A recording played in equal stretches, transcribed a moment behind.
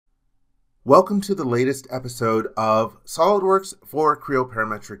Welcome to the latest episode of SolidWorks for Creo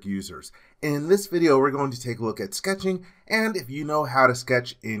Parametric Users. In this video, we're going to take a look at sketching, and if you know how to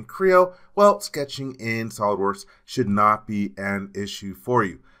sketch in Creo, well, sketching in SolidWorks should not be an issue for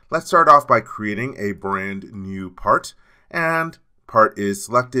you. Let's start off by creating a brand new part, and part is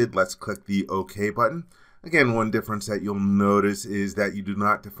selected. Let's click the OK button. Again, one difference that you'll notice is that you do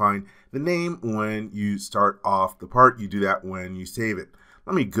not define the name when you start off the part. You do that when you save it.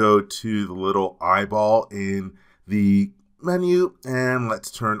 Let me go to the little eyeball in the menu and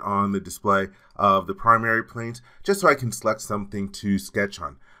let's turn on the display of the primary planes just so I can select something to sketch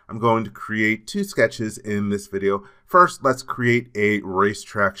on. I'm going to create two sketches in this video. First, let's create a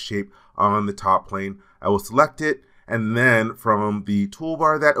racetrack shape on the top plane. I will select it, and then from the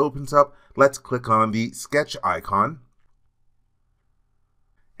toolbar that opens up, let's click on the sketch icon.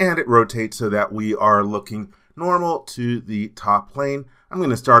 And it rotates so that we are looking normal to the top plane. I'm going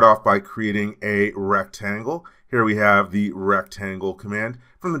to start off by creating a rectangle. Here we have the rectangle command.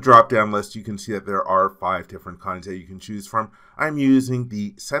 From the drop-down list, you can see that there are 5 different kinds that you can choose from. I'm using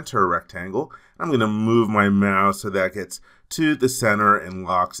the center rectangle. I'm going to move my mouse so that gets to the center and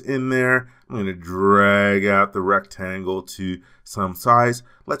locks in there. I'm going to drag out the rectangle to some size.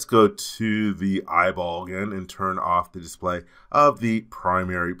 Let's go to the eyeball again and turn off the display of the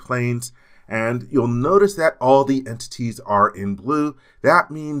primary planes. And you'll notice that all the entities are in blue.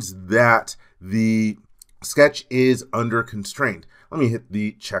 That means that the sketch is under constraint. Let me hit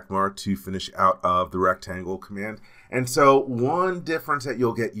the check mark to finish out of the rectangle command. And so one difference that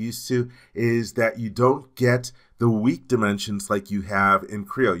you'll get used to is that you don't get the weak dimensions like you have in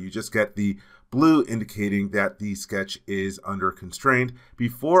Creo. You just get the blue indicating that the sketch is under constraint.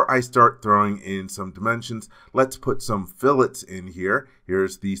 Before I start throwing in some dimensions, let's put some fillets in here.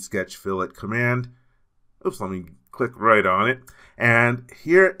 Here's the sketch fillet command. Oops, let me click right on it. And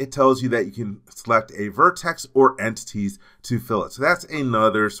here it tells you that you can select a vertex or entities to fill it. So that's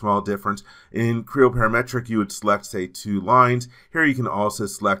another small difference. In Creo Parametric, you would select, say, 2 lines. Here you can also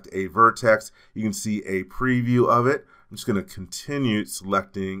select a vertex. You can see a preview of it. I'm just going to continue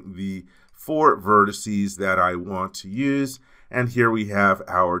selecting the 4 vertices that I want to use. And here we have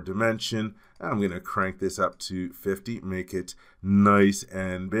our dimension. I'm going to crank this up to 50, make it nice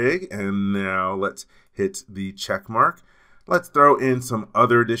and big. And now let's hit the check mark. Let's throw in some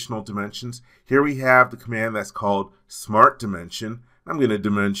other additional dimensions. Here we have the command that's called Smart Dimension. I'm going to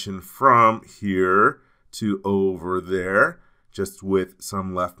dimension from here to over there, just with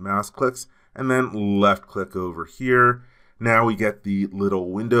some left mouse clicks, and then left click over here. Now we get the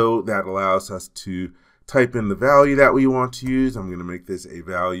little window that allows us to type in the value that we want to use. I'm going to make this a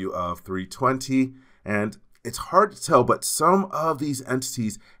value of 320, and it's hard to tell, but some of these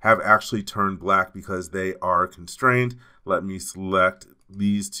entities have actually turned black because they are constrained. Let me select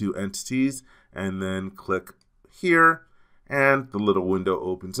these 2 entities and then click here, and the little window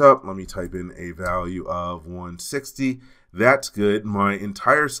opens up. Let me type in a value of 160. That's good. My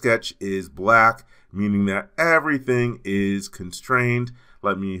entire sketch is black, meaning that everything is constrained.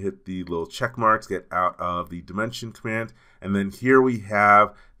 Let me hit the little check marks, get out of the dimension command, and then here we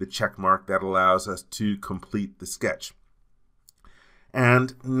have the check mark that allows us to complete the sketch.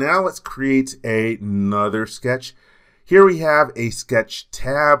 And now let's create another sketch. Here we have a sketch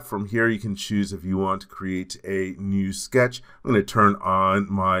tab. From here you can choose if you want to create a new sketch. I'm going to turn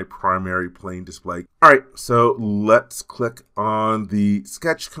on my primary plane display. All right, so let's click on the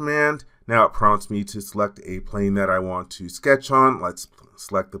sketch command. Now it prompts me to select a plane that I want to sketch on. Let's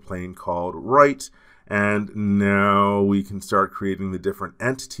select the plane called right. And now we can start creating the different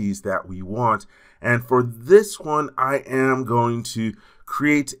entities that we want. And for this one, I am going to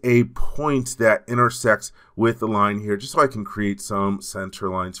create a point that intersects with the line here, just so I can create some center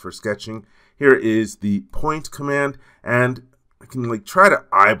lines for sketching. Here is the point command, and I can try to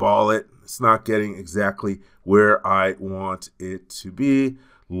eyeball it. It's not getting exactly where I want it to be.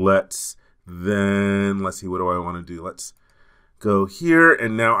 Let's see, what do I want to do? Let's go here,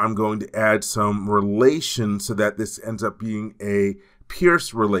 and now I'm going to add some relation so that this ends up being a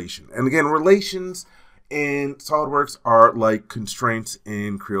Pierce relation. And again, relations in SolidWorks are like constraints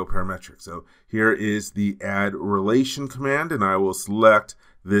in Creo Parametric. So here is the add relation command, and I will select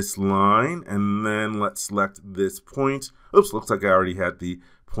this line, and then let's select this point. Oops, looks like I already had the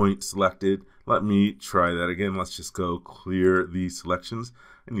point selected. Let me try that again. Let's just go clear these selections.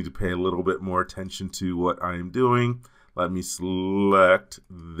 I need to pay a little bit more attention to what I am doing. Let me select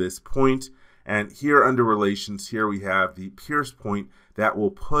this point. And here under relations, here we have the pierce point that will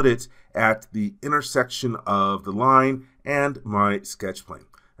put it at the intersection of the line and my sketch plane.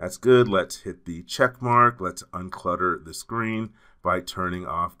 That's good. Let's hit the check mark. Let's unclutter the screen. by turning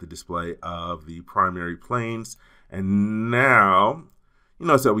off the display of the primary planes. And now you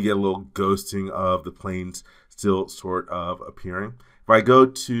notice that we get a little ghosting of the planes still sort of appearing. If I go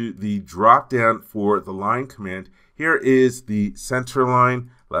to the drop down for the line command, here is the center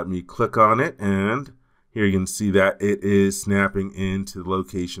line. Let me click on it, and here you can see that it is snapping into the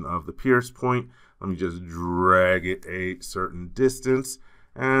location of the pierce point. Let me just drag it a certain distance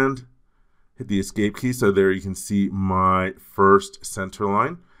and hit the escape key. So there you can see my first center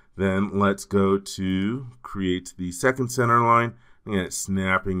line. Then let's go to create the second center line, and it's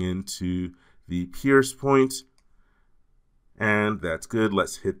snapping into the pierce point. And that's good.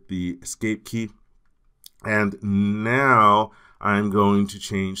 Let's hit the escape key. And now I'm going to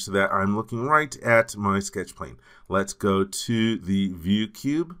change so that I'm looking right at my sketch plane. Let's go to the view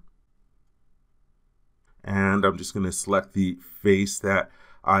cube. And I'm just going to select the face that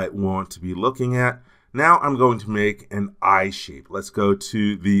I want to be looking at. Now I'm going to make an eye shape. Let's go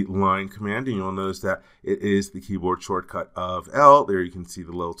to the line command, and you'll notice that it is the keyboard shortcut of L. There you can see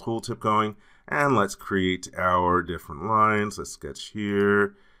the little tooltip going. And let's create our different lines. Let's sketch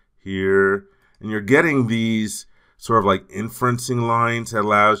here, here. And you're getting these sort of like inferencing lines that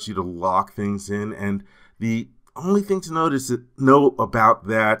allows you to lock things in. And the only thing to know about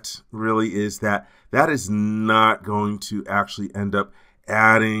that really is that that is not going to actually end up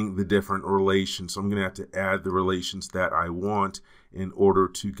adding the different relations. So I'm going to have to add the relations that I want in order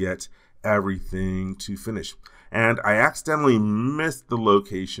to get everything to finish. And I accidentally missed the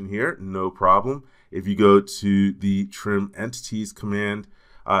location here. No problem. If you go to the trim entities command,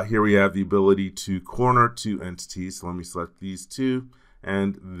 here we have the ability to corner two entities. So let me select these two,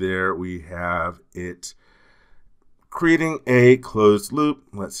 and there we have it, creating a closed loop.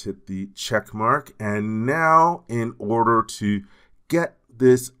 Let's hit the check mark. And now in order to get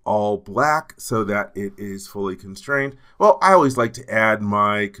this all black so that it is fully constrained, well, I always like to add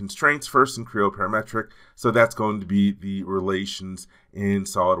my constraints first in Creo Parametric. So that's going to be the relations in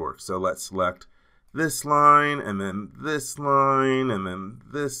SolidWorks. So let's select this line, and then this line, and then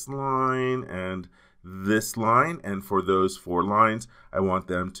this line, and this line. And for those 4 lines, I want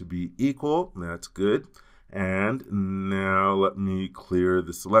them to be equal. That's good. And now let me clear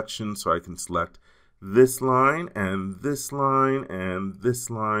the selection so I can select this line, and this line, and this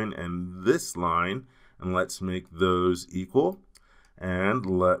line, and this line. And let's make those equal. And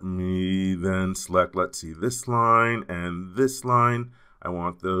let me then select, let's see, this line and this line. I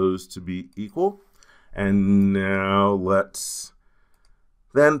want those to be equal. And now let's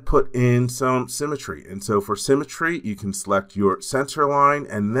then put in some symmetry. And so for symmetry, you can select your center line,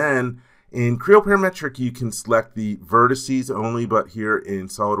 and then in Creo Parametric, you can select the vertices only, but here in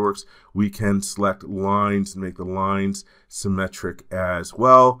SolidWorks, we can select lines and make the lines symmetric as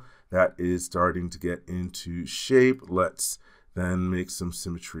well. That is starting to get into shape. Let's then make some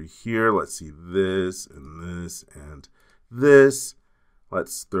symmetry here. Let's see this and this and this.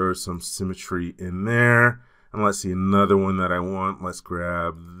 Let's throw some symmetry in there. And let's see another one that I want. Let's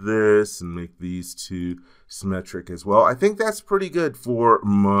grab this and make these two symmetric as well. I think that's pretty good for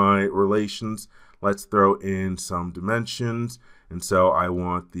my relations. Let's throw in some dimensions. And so I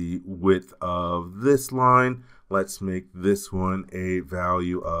want the width of this line. Let's make this one a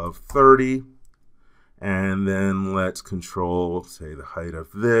value of 30. And then let's control, say, the height of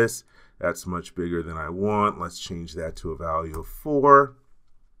this. That's much bigger than I want. Let's change that to a value of 4.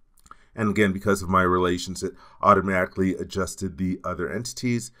 And again, because of my relations, it automatically adjusted the other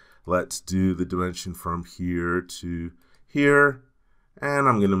entities. Let's do the dimension from here to here. And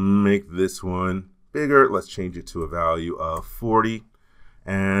I'm going to make this one bigger. Let's change it to a value of 40.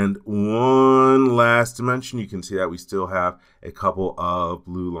 And one last dimension. You can see that we still have a couple of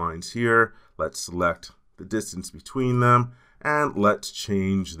blue lines here. Let's select the distance between them. And let's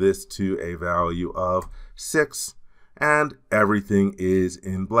change this to a value of 6. And everything is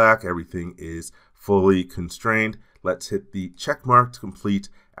in black. Everything is fully constrained. Let's hit the check mark to complete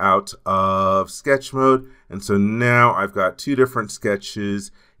out of sketch mode. And so now I've got 2 different sketches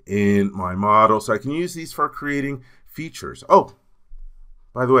in my model. So I can use these for creating features. Oh,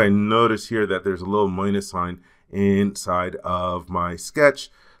 by the way, I notice here that there's a little minus sign inside of my sketch.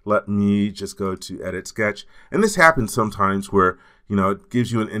 Let me just go to edit sketch. And this happens sometimes where, it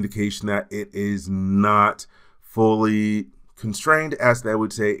gives you an indication that it is not fully constrained, as they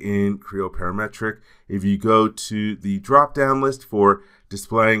would say in Creo Parametric. If you go to the drop-down list for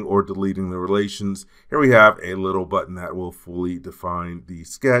displaying or deleting the relations, here we have a little button that will fully define the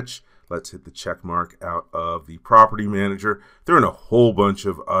sketch. Let's hit the check mark out of the property manager. There are a whole bunch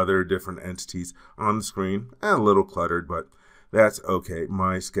of other different entities on the screen, and a little cluttered, but that's okay.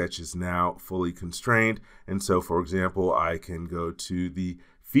 My sketch is now fully constrained. And so, for example, I can go to the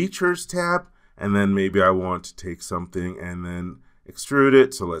Features tab, and then maybe I want to take something and then extrude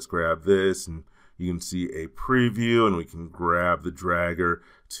it. So let's grab this, and you can see a preview, and we can grab the dragger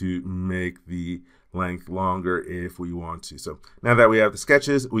to make the length longer if we want to. So now that we have the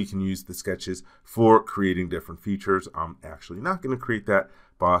sketches, we can use the sketches for creating different features. I'm actually not going to create that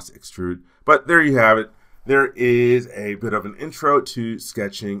boss extrude, but there you have it. There is a bit of an intro to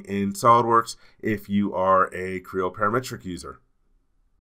sketching in SolidWorks if you are a Creo Parametric user.